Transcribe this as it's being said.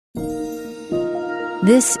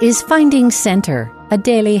This is Finding Center, a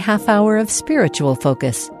daily half-hour of spiritual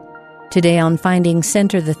focus. Today on Finding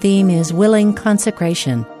Center, the theme is Willing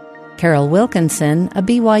Consecration. Carol Wilkinson, a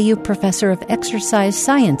BYU professor of exercise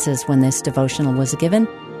sciences when this devotional was given,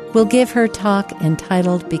 will give her talk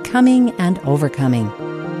entitled Becoming and Overcoming.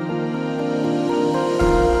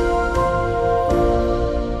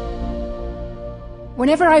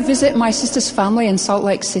 Whenever I visit my sister's family in Salt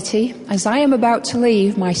Lake City, as I am about to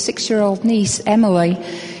leave, my 6-year-old niece, Emily,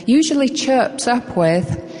 usually chirps up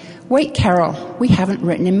with, "Wait, Carol, we haven't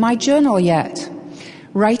written in my journal yet."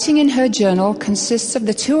 Writing in her journal consists of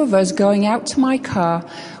the two of us going out to my car,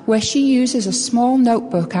 where she uses a small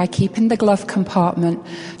notebook I keep in the glove compartment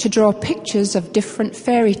to draw pictures of different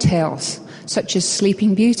fairy tales, such as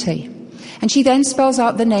Sleeping Beauty. And she then spells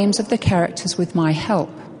out the names of the characters with my help.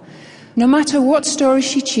 No matter what story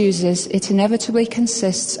she chooses, it inevitably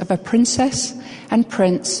consists of a princess and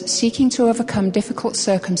prince seeking to overcome difficult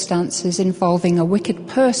circumstances involving a wicked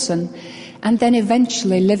person and then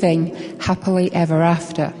eventually living happily ever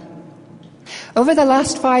after. Over the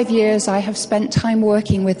last 5 years, I have spent time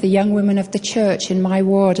working with the young women of the church in my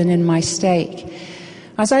ward and in my stake.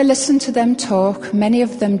 As I listen to them talk, many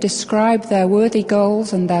of them describe their worthy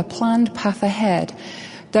goals and their planned path ahead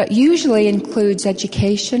that usually includes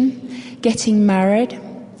education, getting married,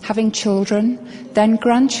 having children, then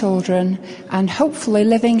grandchildren, and hopefully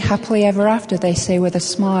living happily ever after, they say with a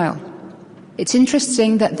smile. It's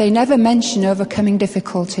interesting that they never mention overcoming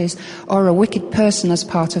difficulties or a wicked person as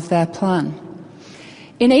part of their plan.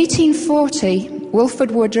 In 1840,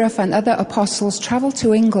 Wilford Woodruff and other apostles travelled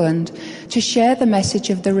to England to share the message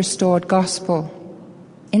of the restored gospel.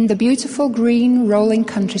 In the beautiful green rolling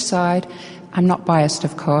countryside, I'm not biased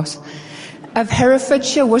of course, of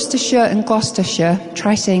Herefordshire, Worcestershire and Gloucestershire,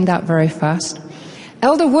 try saying that very fast,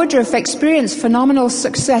 Elder Woodruff experienced phenomenal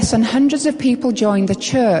success and hundreds of people joined the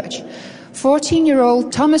church.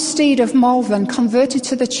 14-year-old Thomas Steed of Malvern converted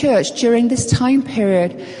to the church during this time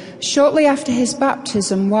period. Shortly after his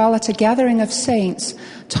baptism, while at a gathering of saints,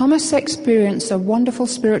 Thomas experienced a wonderful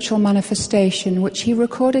spiritual manifestation which he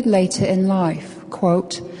recorded later in life.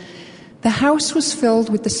 Quote, "The house was filled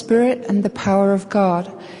with the Spirit and the power of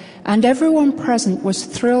God, and everyone present was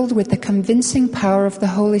thrilled with the convincing power of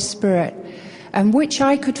the Holy Spirit, and which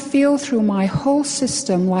I could feel through my whole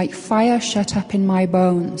system like fire shut up in my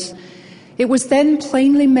bones. It was then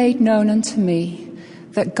plainly made known unto me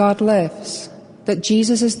that God lives, that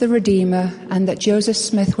Jesus is the Redeemer, and that Joseph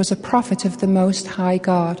Smith was a prophet of the Most High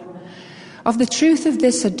God. Of the truth of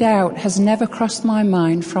this a doubt has never crossed my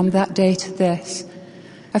mind from that day to this."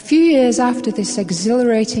 A few years after this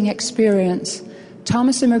exhilarating experience,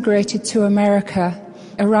 Thomas immigrated to America,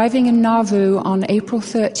 arriving in Nauvoo on April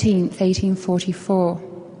 13, 1844.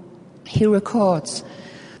 He records,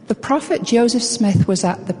 "The prophet Joseph Smith was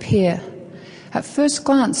at the pier. At first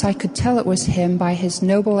glance I could tell it was him by his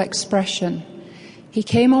noble expression. He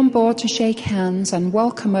came on board to shake hands and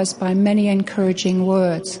welcome us by many encouraging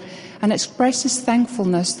words, and express his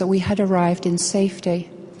thankfulness that we had arrived in safety.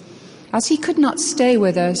 As he could not stay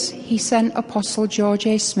with us, he sent Apostle George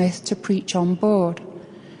A. Smith to preach on board.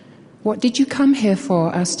 'What did you come here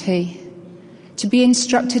for?' asked he. 'To be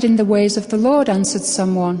instructed in the ways of the Lord,' answered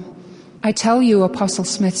someone. 'I tell you,' Apostle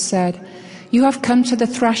Smith said, 'you have come to the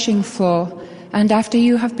thrashing floor, and after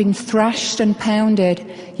you have been thrashed and pounded,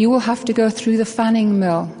 you will have to go through the fanning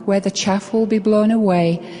mill, where the chaff will be blown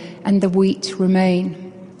away and the wheat remain.'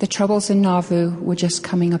 The troubles in Nauvoo were just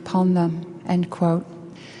coming upon them." End quote.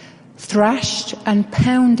 Thrashed and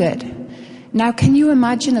pounded. Now, can you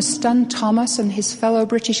imagine a stunned Thomas and his fellow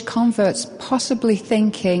British converts possibly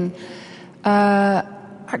thinking,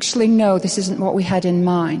 actually, no, this isn't what we had in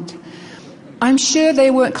mind? I'm sure they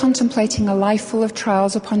weren't contemplating a life full of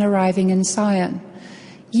trials upon arriving in Zion.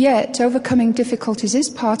 Yet, overcoming difficulties is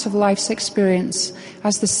part of life's experience,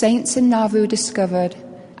 as the saints in Nauvoo discovered,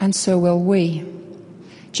 and so will we.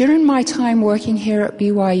 During my time working here at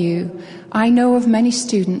BYU, I know of many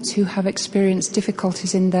students who have experienced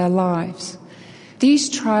difficulties in their lives. These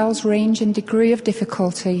trials range in degree of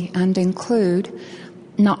difficulty and include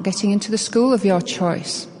not getting into the school of your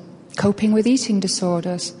choice, coping with eating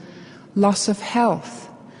disorders, loss of health.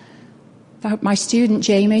 My student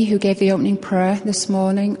Jamie, who gave the opening prayer this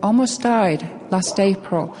morning, almost died last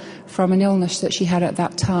April from an illness that she had at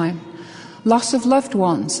that time. Loss of loved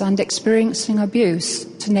ones and experiencing abuse,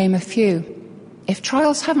 to name a few. If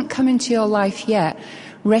trials haven't come into your life yet,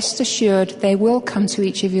 rest assured they will come to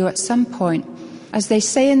each of you at some point. As they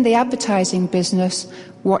say in the advertising business,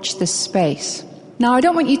 watch this space. Now, I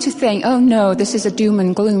don't want you to think, oh no, this is a doom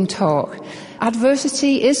and gloom talk.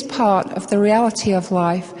 Adversity is part of the reality of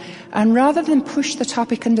life, and rather than push the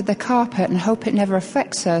topic under the carpet and hope it never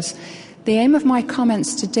affects us, the aim of my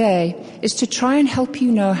comments today is to try and help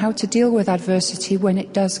you know how to deal with adversity when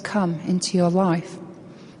it does come into your life.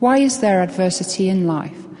 Why is there adversity in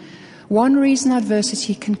life? One reason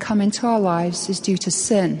adversity can come into our lives is due to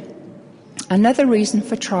sin. Another reason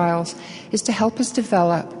for trials is to help us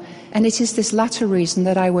develop, and it is this latter reason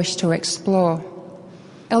that I wish to explore.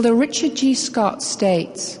 Elder Richard G. Scott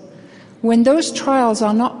states, "When those trials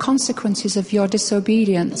are not consequences of your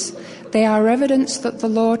disobedience, they are evidence that the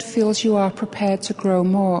Lord feels you are prepared to grow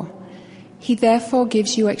more. He therefore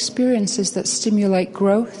gives you experiences that stimulate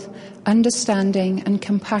growth, understanding, and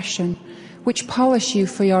compassion, which polish you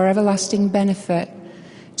for your everlasting benefit.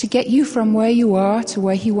 To get you from where you are to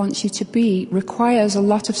where He wants you to be requires a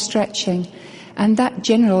lot of stretching, and that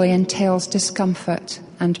generally entails discomfort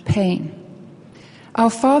and pain. Our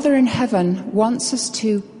Father in heaven wants us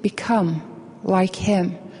to become like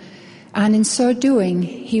Him, and in so doing,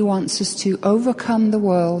 He wants us to overcome the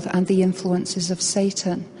world and the influences of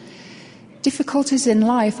Satan. Difficulties in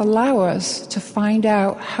life allow us to find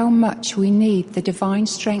out how much we need the divine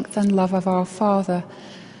strength and love of our Father,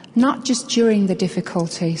 not just during the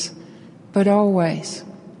difficulties, but always.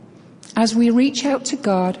 As we reach out to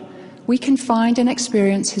God, we can find and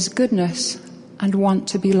experience His goodness and want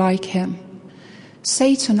to be like Him.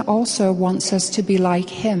 Satan also wants us to be like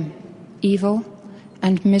him, evil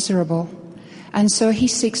and miserable, and so he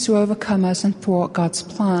seeks to overcome us and thwart God's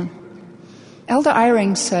plan. Elder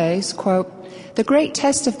Eyring says, quote, "The great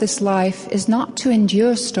test of this life is not to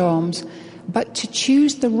endure storms, but to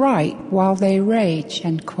choose the right while they rage,"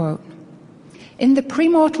 end quote. In the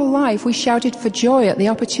premortal life, we shouted for joy at the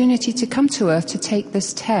opportunity to come to earth to take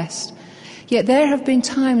this test. Yet there have been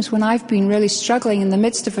times when I've been really struggling in the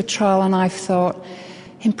midst of a trial and I've thought,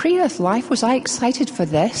 in pre-earth life, was I excited for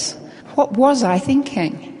this? What was I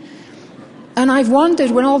thinking? And I've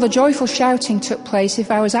wondered when all the joyful shouting took place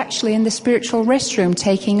if I was actually in the spiritual restroom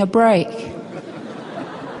taking a break.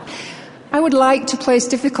 I would like to place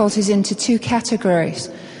difficulties into two categories: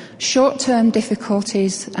 short-term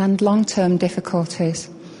difficulties and long-term difficulties.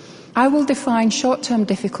 I will define short-term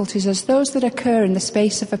difficulties as those that occur in the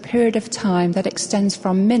space of a period of time that extends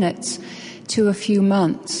from minutes to a few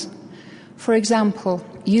months. For example,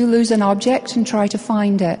 you lose an object and try to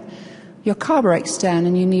find it. Your car breaks down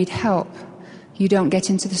and you need help. You don't get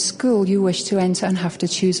into the school you wish to enter and have to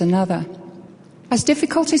choose another. As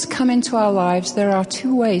difficulties come into our lives, there are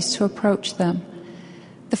two ways to approach them.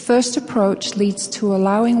 The first approach leads to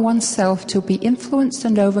allowing oneself to be influenced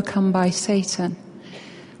and overcome by Satan.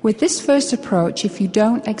 With this first approach, if you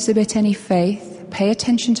don't exhibit any faith, pay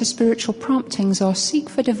attention to spiritual promptings, or seek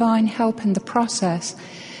for divine help in the process,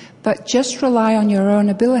 but just rely on your own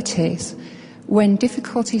abilities, when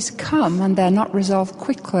difficulties come and they're not resolved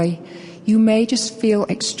quickly, you may just feel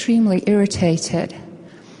extremely irritated.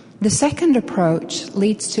 The second approach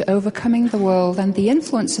leads to overcoming the world and the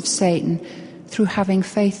influence of Satan through having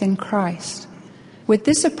faith in Christ. With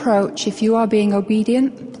this approach, if you are being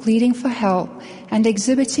obedient, pleading for help, and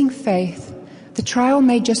exhibiting faith, the trial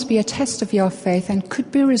may just be a test of your faith and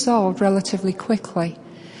could be resolved relatively quickly.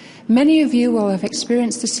 Many of you will have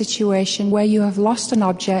experienced a situation where you have lost an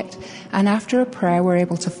object and after a prayer were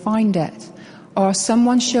able to find it, or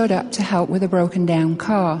someone showed up to help with a broken down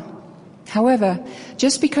car. However,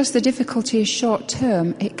 just because the difficulty is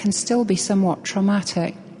short-term, it can still be somewhat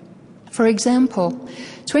traumatic. For example,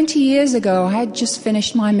 20 years ago, I had just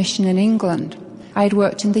finished my mission in England. I had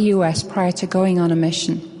worked in the US prior to going on a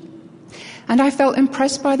mission. And I felt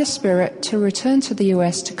impressed by the Spirit to return to the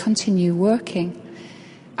US to continue working.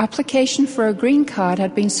 Application for a green card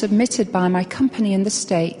had been submitted by my company in the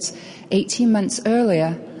States 18 months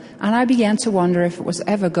earlier, and I began to wonder if it was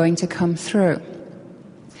ever going to come through.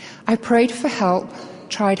 I prayed for help,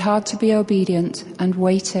 tried hard to be obedient, and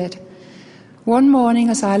waited. One morning,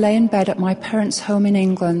 as I lay in bed at my parents' home in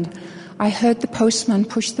England, I heard the postman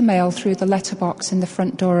push the mail through the letterbox in the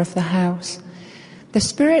front door of the house. The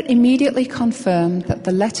Spirit immediately confirmed that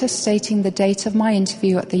the letter stating the date of my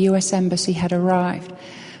interview at the US Embassy had arrived,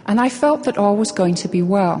 and I felt that all was going to be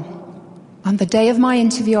well. On the day of my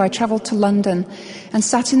interview, I travelled to London and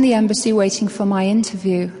sat in the embassy waiting for my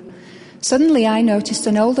interview. Suddenly, I noticed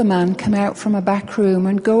an older man come out from a back room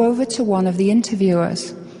and go over to one of the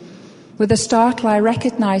interviewers. With a startle, I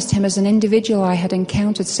recognized him as an individual I had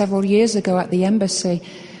encountered several years ago at the embassy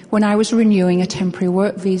when I was renewing a temporary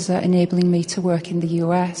work visa enabling me to work in the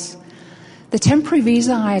US. The temporary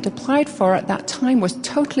visa I had applied for at that time was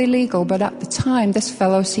totally legal, but at the time this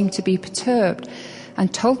fellow seemed to be perturbed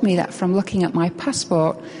and told me that from looking at my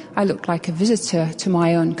passport, I looked like a visitor to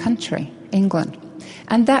my own country, England,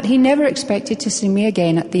 and that he never expected to see me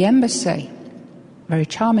again at the embassy. Very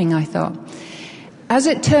charming, I thought. As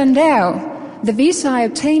it turned out, the visa I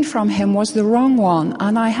obtained from him was the wrong one,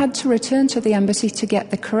 and I had to return to the embassy to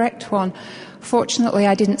get the correct one. Fortunately,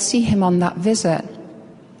 I didn't see him on that visit.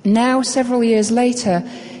 Now, several years later,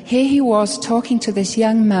 here he was talking to this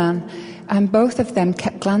young man, and both of them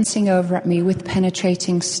kept glancing over at me with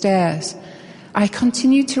penetrating stares. I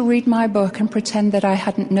continued to read my book and pretend that I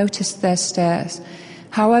hadn't noticed their stares.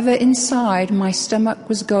 However, inside, my stomach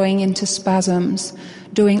was going into spasms,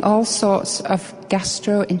 doing all sorts of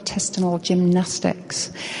gastrointestinal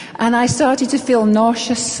gymnastics. And I started to feel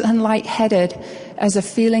nauseous and lightheaded as a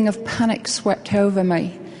feeling of panic swept over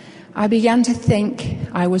me. I began to think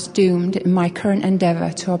I was doomed in my current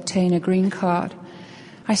endeavour to obtain a green card.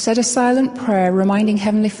 I said a silent prayer reminding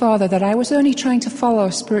Heavenly Father that I was only trying to follow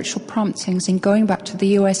spiritual promptings in going back to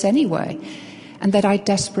the US anyway, and that I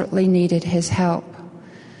desperately needed His help.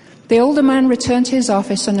 The older man returned to his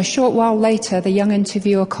office, and a short while later the young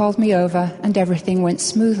interviewer called me over and everything went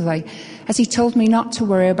smoothly, as he told me not to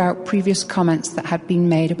worry about previous comments that had been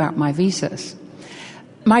made about my visas.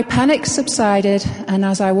 My panic subsided, and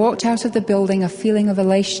as I walked out of the building, a feeling of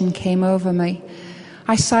elation came over me.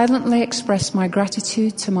 I silently expressed my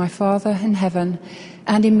gratitude to my Father in heaven,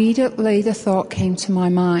 and immediately the thought came to my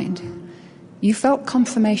mind. You felt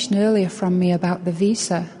confirmation earlier from me about the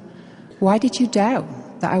visa. Why did you doubt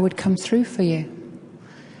that I would come through for you?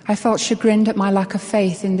 I felt chagrined at my lack of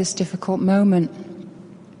faith in this difficult moment.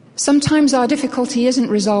 Sometimes our difficulty isn't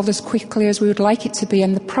resolved as quickly as we would like it to be,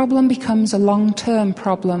 and the problem becomes a long-term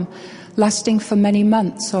problem, lasting for many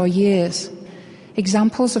months or years.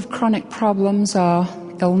 Examples of chronic problems are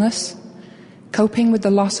illness, coping with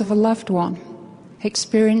the loss of a loved one,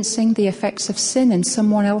 experiencing the effects of sin in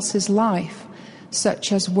someone else's life,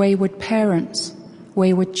 such as wayward parents,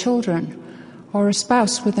 wayward children, or a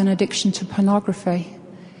spouse with an addiction to pornography.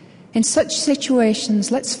 In such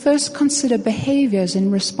situations, let's first consider behaviors in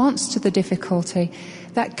response to the difficulty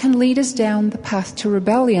that can lead us down the path to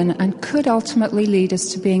rebellion and could ultimately lead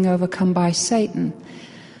us to being overcome by Satan.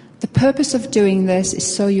 The purpose of doing this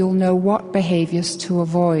is so you'll know what behaviors to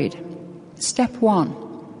avoid. Step 1.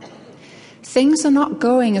 Things are not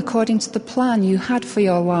going according to the plan you had for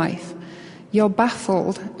your life. You're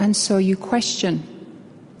baffled, and so you question.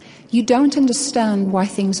 You don't understand why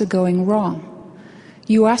things are going wrong.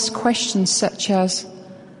 You ask questions such as,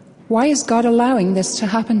 why is God allowing this to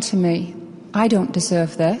happen to me? I don't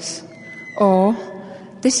deserve this. Or,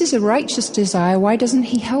 this is a righteous desire, why doesn't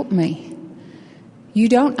He help me? You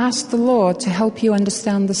don't ask the Lord to help you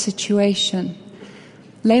understand the situation.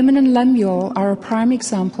 Laman and Lemuel are a prime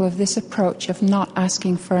example of this approach of not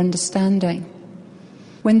asking for understanding.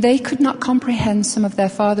 When they could not comprehend some of their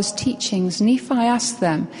father's teachings, Nephi asked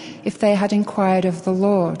them if they had inquired of the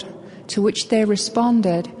Lord, to which they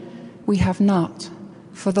responded, we have not,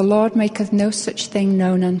 for the Lord maketh no such thing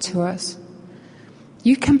known unto us.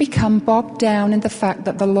 You can become bogged down in the fact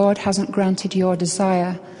that the Lord hasn't granted your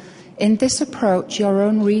desire. In this approach, your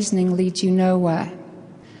own reasoning leads you nowhere.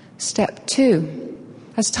 Step 2.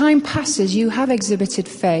 As time passes, you have exhibited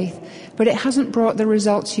faith, but it hasn't brought the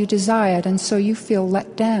results you desired, and so you feel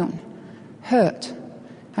let down, hurt,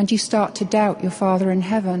 and you start to doubt your Father in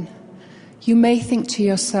heaven. You may think to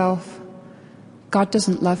yourself, God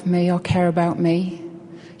doesn't love me or care about me.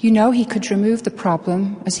 You know He could remove the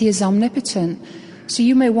problem, as He is omnipotent, so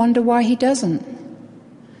you may wonder why He doesn't.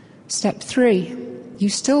 Step 3. You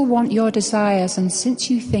still want your desires, and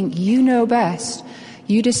since you think you know best,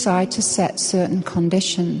 you decide to set certain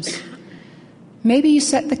conditions. Maybe you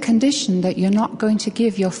set the condition that you're not going to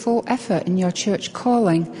give your full effort in your church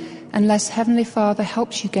calling unless Heavenly Father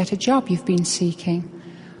helps you get a job you've been seeking.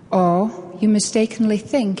 Or you mistakenly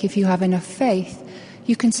think if you have enough faith,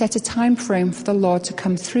 you can set a time frame for the Lord to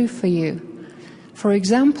come through for you. For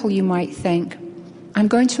example, you might think, I'm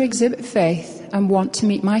going to exhibit faith and want to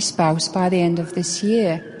meet my spouse by the end of this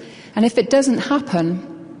year. And if it doesn't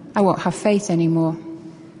happen, I won't have faith anymore.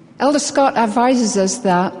 Elder Scott advises us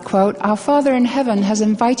that, quote, our Father in heaven has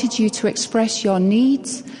invited you to express your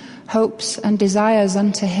needs, hopes, and desires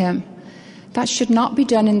unto Him. That should not be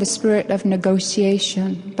done in the spirit of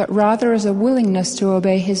negotiation, but rather as a willingness to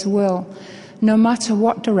obey His will, no matter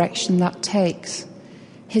what direction that takes.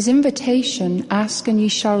 His invitation, ask and ye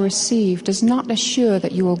shall receive, does not assure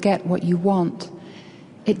that you will get what you want.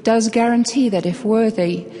 It does guarantee that if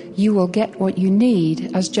worthy, you will get what you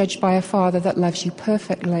need, as judged by a Father that loves you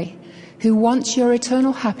perfectly, who wants your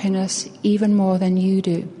eternal happiness even more than you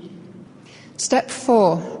do. Step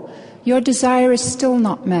 4. your desire is still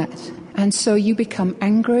not met, and so you become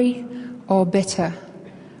angry or bitter,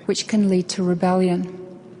 which can lead to rebellion.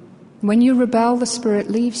 When you rebel, the Spirit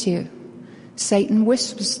leaves you. Satan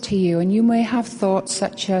whispers to you, and you may have thoughts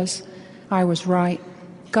such as, I was right,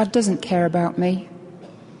 God doesn't care about me,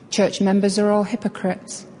 church members are all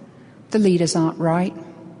hypocrites, the leaders aren't right,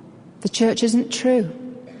 the church isn't true,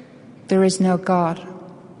 there is no God.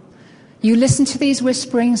 You listen to these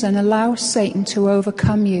whisperings and allow Satan to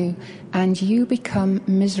overcome you, and you become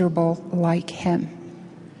miserable like him.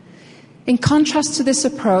 In contrast to this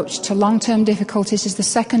approach to long-term difficulties is the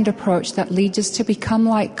second approach that leads us to become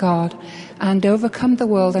like God and overcome the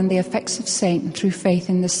world and the effects of Satan through faith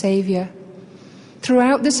in the Saviour.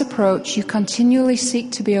 Throughout this approach, you continually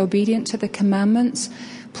seek to be obedient to the commandments,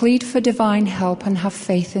 plead for divine help, and have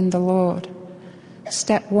faith in the Lord.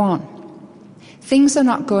 Step 1. Things are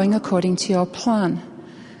not going according to your plan.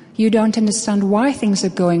 You don't understand why things are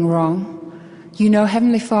going wrong. You know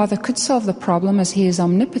Heavenly Father could solve the problem as He is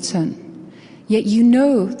omnipotent. Yet you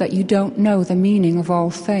know that you don't know the meaning of all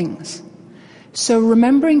things. So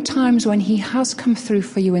remembering times when He has come through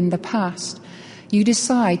for you in the past, you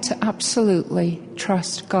decide to absolutely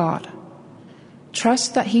trust God.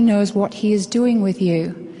 Trust that He knows what He is doing with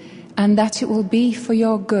you and that it will be for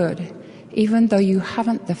your good, even though you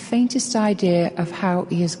haven't the faintest idea of how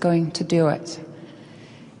He is going to do it.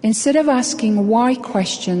 Instead of asking why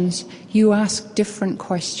questions, you ask different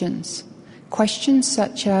questions. Questions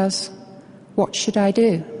such as, what should I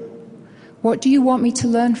do? What do you want me to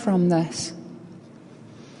learn from this?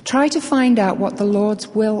 Try to find out what the Lord's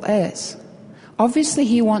will is. Obviously,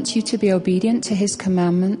 He wants you to be obedient to His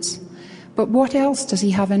commandments, but what else does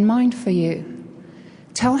He have in mind for you?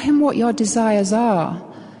 Tell Him what your desires are,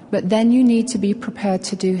 but then you need to be prepared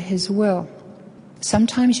to do His will.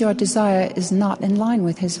 Sometimes your desire is not in line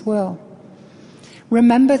with His will.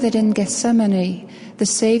 Remember that in Gethsemane, the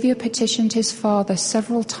Saviour petitioned His Father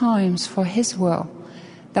several times for His will,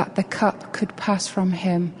 that the cup could pass from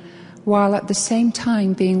Him, while at the same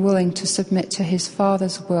time being willing to submit to His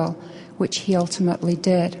Father's will, which He ultimately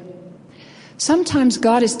did. Sometimes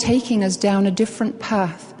God is taking us down a different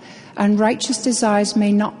path, and righteous desires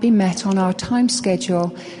may not be met on our time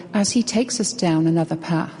schedule as He takes us down another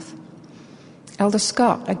path. Elder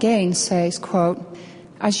Scott again says, quote,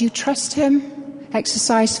 as you trust Him,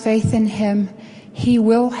 exercise faith in Him, He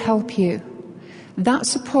will help you. That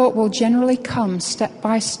support will generally come step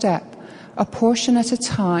by step, a portion at a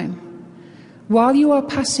time. While you are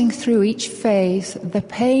passing through each phase, the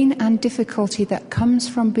pain and difficulty that comes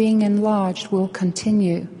from being enlarged will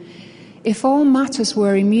continue. If all matters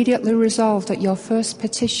were immediately resolved at your first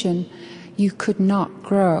petition, you could not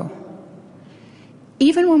grow.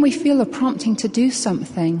 Even when we feel a prompting to do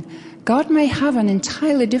something, God may have an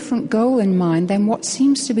entirely different goal in mind than what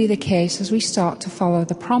seems to be the case as we start to follow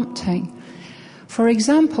the prompting. For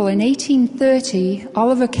example, in 1830,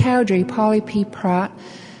 Oliver Cowdery, Polly P. Pratt,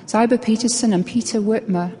 Zyber Peterson and Peter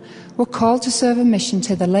Whitmer were called to serve a mission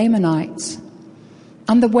to the Lamanites.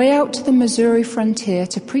 On the way out to the Missouri frontier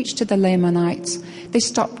to preach to the Lamanites, they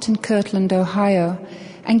stopped in Kirtland, Ohio,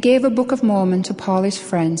 and gave a Book of Mormon to Polly's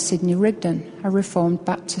friend Sidney Rigdon, a Reformed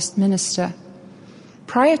Baptist minister.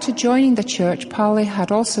 Prior to joining the church, Polly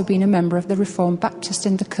had also been a member of the Reformed Baptist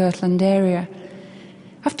in the Kirtland area.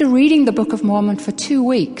 After reading the Book of Mormon for 2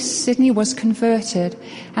 weeks, Sidney was converted,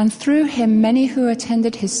 and through him many who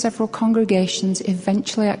attended his several congregations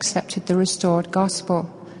eventually accepted the restored gospel.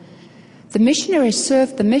 The missionaries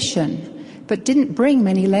served the mission, but didn't bring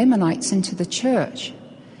many Lamanites into the church.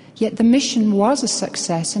 Yet the mission was a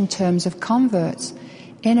success in terms of converts,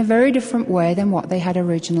 in a very different way than what they had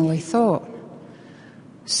originally thought.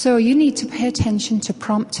 So you need to pay attention to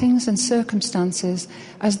promptings and circumstances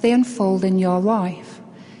as they unfold in your life.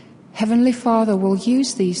 Heavenly Father will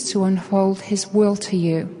use these to unfold His will to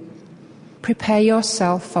you. Prepare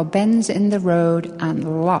yourself for bends in the road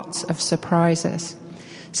and lots of surprises.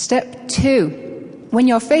 Step 2. When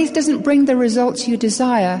your faith doesn't bring the results you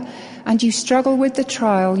desire and you struggle with the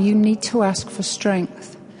trial, you need to ask for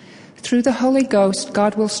strength. Through the Holy Ghost,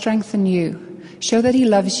 God will strengthen you, show that He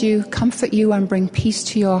loves you, comfort you, and bring peace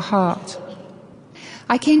to your heart.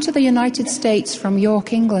 I came to the United States from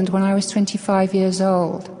York, England when I was 25 years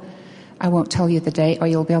old. I won't tell you the date or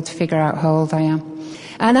you'll be able to figure out how old I am.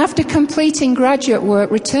 And after completing graduate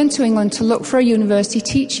work, returned to England to look for a university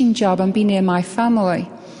teaching job and be near my family.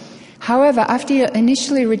 However, after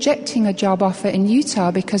initially rejecting a job offer in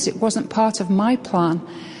Utah because it wasn't part of my plan,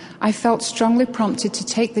 I felt strongly prompted to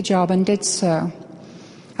take the job and did so.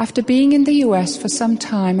 After being in the US for some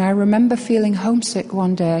time, I remember feeling homesick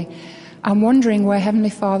one day and wondering where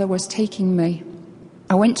Heavenly Father was taking me.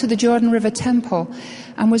 I went to the Jordan River Temple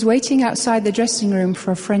and was waiting outside the dressing room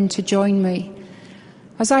for a friend to join me.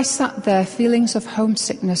 As I sat there, feelings of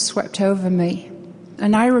homesickness swept over me,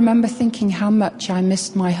 and I remember thinking how much I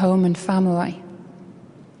missed my home and family.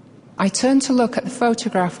 I turned to look at the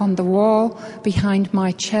photograph on the wall behind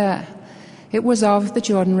my chair. It was of the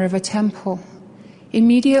Jordan River Temple.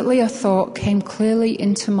 Immediately a thought came clearly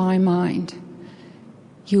into my mind.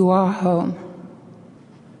 You are home.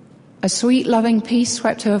 A sweet, loving peace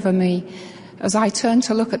swept over me as I turned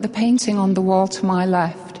to look at the painting on the wall to my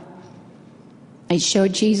left. It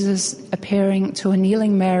showed Jesus appearing to a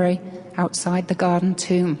kneeling Mary outside the garden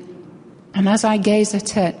tomb. And as I gazed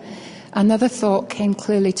at it, another thought came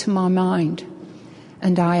clearly to my mind.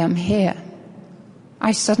 And I am here.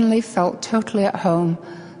 I suddenly felt totally at home,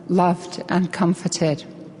 loved and comforted.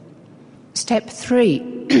 Step 3.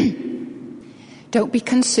 Don't be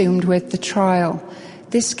consumed with the trial.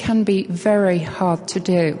 This can be very hard to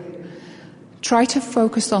do. Try to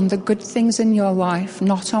focus on the good things in your life,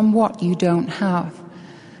 not on what you don't have.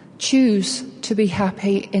 Choose to be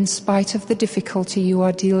happy in spite of the difficulty you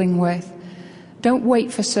are dealing with. Don't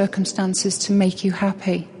wait for circumstances to make you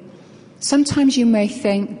happy. Sometimes you may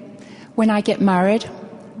think, when I get married,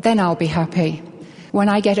 then I'll be happy. When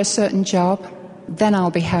I get a certain job, then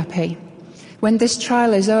I'll be happy. When this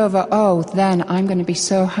trial is over, then I'm going to be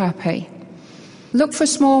so happy. Look for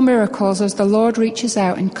small miracles as the Lord reaches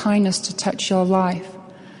out in kindness to touch your life.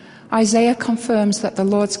 Isaiah confirms that the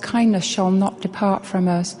Lord's kindness shall not depart from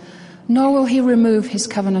us, nor will he remove his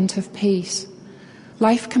covenant of peace.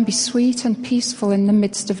 Life can be sweet and peaceful in the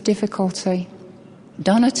midst of difficulty.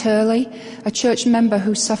 Donna Turley, a church member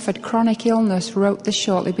who suffered chronic illness, wrote this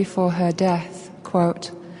shortly before her death,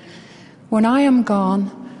 quote, "When I am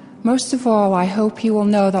gone, most of all I hope you will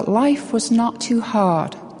know that life was not too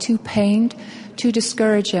hard, too pained, too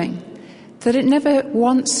discouraging, that it never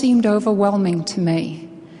once seemed overwhelming to me.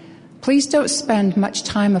 Please don't spend much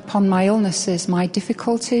time upon my illnesses, my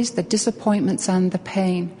difficulties, the disappointments and the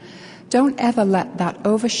pain. Don't ever let that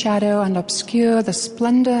overshadow and obscure the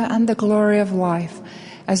splendor and the glory of life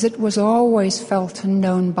as it was always felt and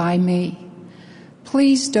known by me.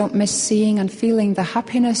 Please don't miss seeing and feeling the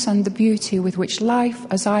happiness and the beauty with which life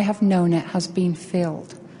as I have known it has been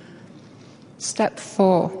filled." Step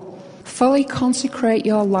 4. Fully consecrate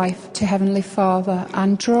your life to Heavenly Father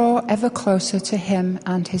and draw ever closer to Him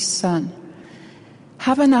and His Son.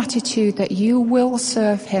 Have an attitude that you will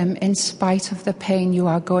serve Him in spite of the pain you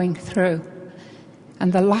are going through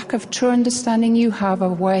and the lack of true understanding you have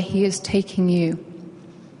of where He is taking you.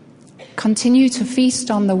 Continue to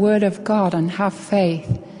feast on the Word of God and have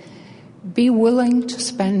faith. Be willing to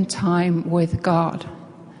spend time with God.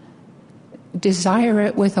 Desire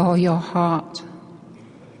it with all your heart.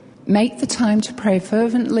 Make the time to pray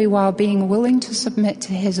fervently while being willing to submit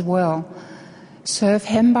to His will. Serve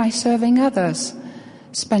Him by serving others.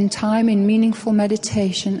 Spend time in meaningful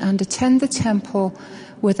meditation and attend the temple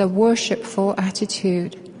with a worshipful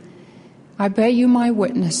attitude. I bear you my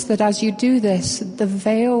witness that as you do this, the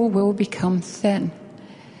veil will become thin,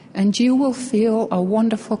 and you will feel a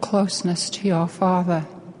wonderful closeness to your Father.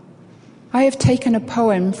 I have taken a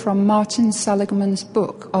poem from Martin Seligman's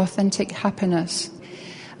book, Authentic Happiness,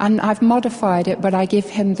 and I've modified it, but I give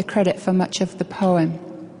him the credit for much of the poem.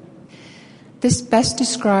 This best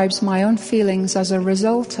describes my own feelings as a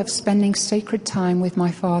result of spending sacred time with my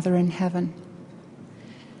Father in heaven.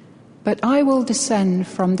 But I will descend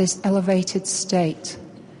from this elevated state,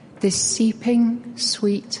 this seeping,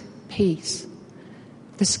 sweet peace,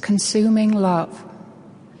 this consuming love.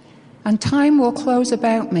 And time will close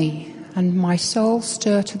about me, and my soul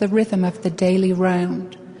stir to the rhythm of the daily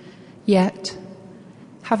round. Yet,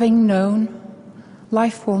 having known,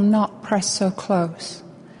 life will not press so close,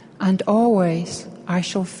 and always I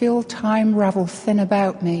shall feel time ravel thin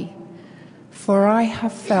about me, for I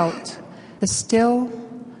have felt the still,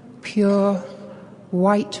 pure,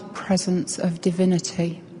 white presence of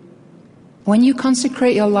divinity. When you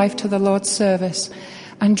consecrate your life to the Lord's service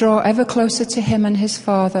and draw ever closer to Him and His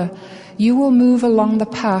Father, you will move along the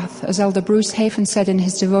path, as Elder Bruce Hafen said in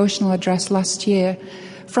his devotional address last year,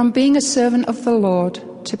 from being a servant of the Lord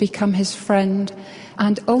to become His friend,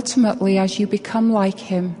 and ultimately, as you become like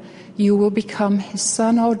Him, you will become His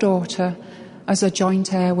son or daughter as a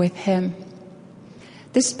joint heir with Him.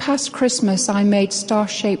 This past Christmas, I made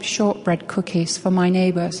star-shaped shortbread cookies for my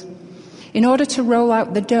neighbors. In order to roll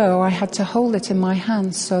out the dough, I had to hold it in my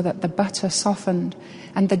hands so that the butter softened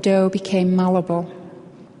and the dough became malleable.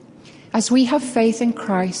 As we have faith in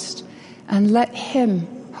Christ and let Him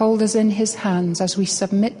hold us in His hands as we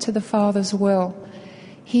submit to the Father's will,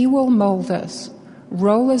 He will mold us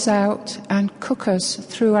roll us out and cook us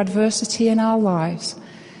through adversity in our lives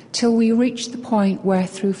till we reach the point where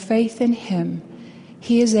through faith in him,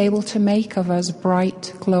 he is able to make of us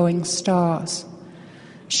bright, glowing stars,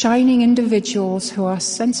 shining individuals who are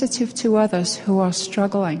sensitive to others who are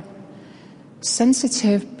struggling,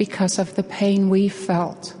 sensitive because of the pain we've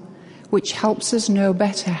felt, which helps us know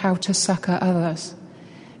better how to succor others,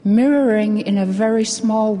 mirroring in a very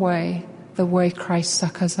small way the way Christ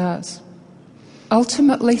succors us.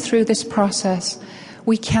 Ultimately, through this process,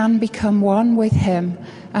 we can become one with him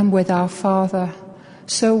and with our Father,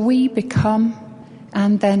 so we become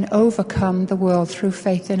and then overcome the world through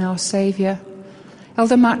faith in our Saviour.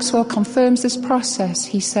 Elder Maxwell confirms this process.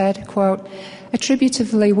 He said, quote,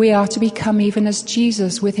 "Attributively, we are to become even as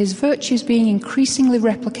Jesus, with his virtues being increasingly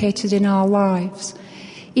replicated in our lives.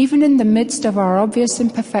 Even in the midst of our obvious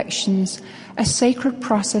imperfections, a sacred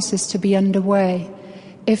process is to be underway,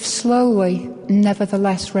 if slowly,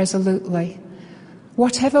 nevertheless resolutely.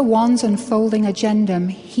 Whatever one's unfolding agenda,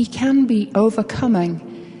 he can be overcoming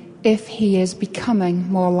if he is becoming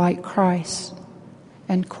more like Christ."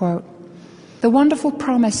 End quote. The wonderful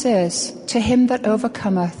promise is, "To him that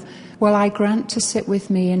overcometh will I grant to sit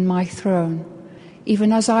with me in my throne,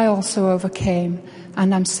 even as I also overcame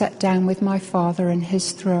and am set down with my Father in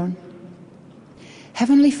his throne."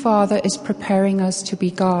 Heavenly Father is preparing us to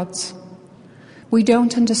be God's. We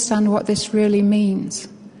don't understand what this really means,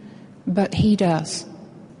 but he does.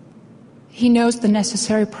 He knows the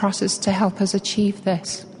necessary process to help us achieve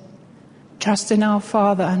this. Trust in our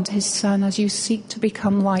Father and his Son as you seek to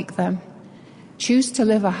become like them. Choose to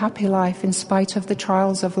live a happy life in spite of the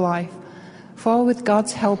trials of life, for with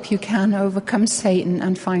God's help you can overcome Satan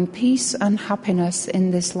and find peace and happiness in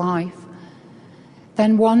this life.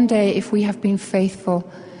 Then one day, if we have been faithful,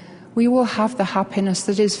 we will have the happiness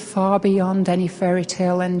that is far beyond any fairy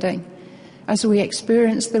tale ending, as we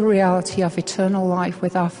experience the reality of eternal life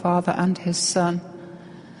with our Father and his Son.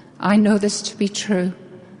 I know this to be true,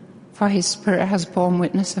 for his Spirit has borne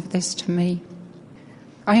witness of this to me.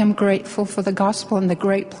 I am grateful for the gospel and the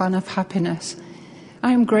great plan of happiness.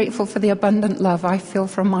 I am grateful for the abundant love I feel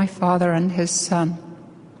from my Father and his Son.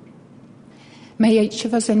 May each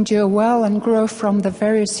of us endure well and grow from the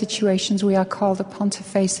various situations we are called upon to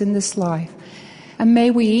face in this life. And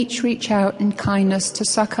may we each reach out in kindness to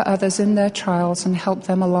succor others in their trials and help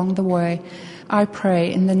them along the way. I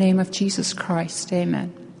pray in the name of Jesus Christ.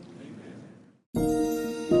 Amen.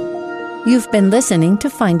 You've been listening to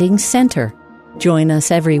Finding Center. Join us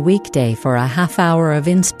every weekday for a half hour of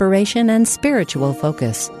inspiration and spiritual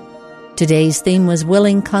focus. Today's theme was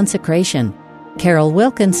Willing Consecration. Carol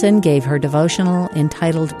Wilkinson gave her devotional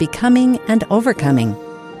entitled Becoming and Overcoming.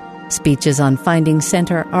 Speeches on Finding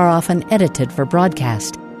Center are often edited for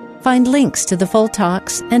broadcast. Find links to the full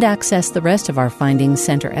talks and access the rest of our Finding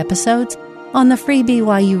Center episodes on the free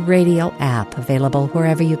BYU Radio app, available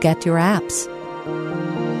wherever you get your apps.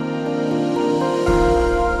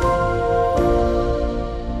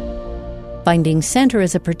 Finding Center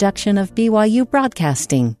is a production of BYU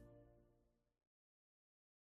Broadcasting.